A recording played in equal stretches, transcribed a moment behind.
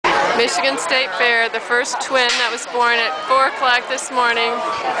Michigan State Fair, the first twin that was born at 4 o'clock this morning.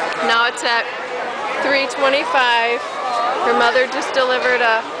 Now it's at 3:25. Her mother just delivered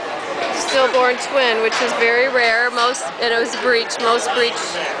a stillborn twin, which is very rare. And it was breech. Most breech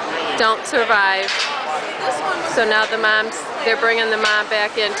don't survive. So now they're bringing the mom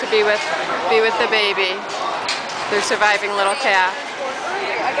back in to be with the baby. Their surviving little calf.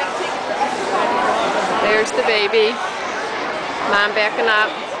 There's the baby. Mom backing up.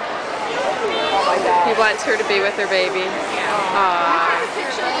 He wants her to be with her baby. Aww.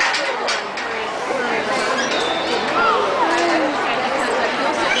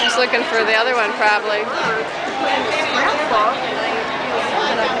 She's looking for the other one, probably.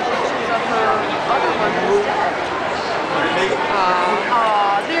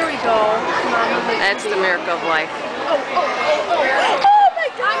 Aww, there we go. That's the miracle of life.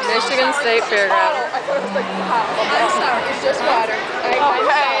 Michigan State Fairground. I thought it was like I'm sorry, it's just water.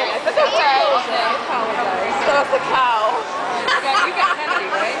 Okay, it's okay. So it's a cow. You got Henry,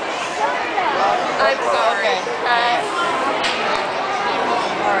 right? I'm sorry. Okay.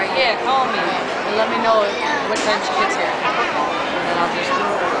 Alright, yeah, call me and let me know what time she gets here. And then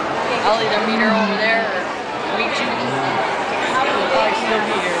I'll either meet her over there or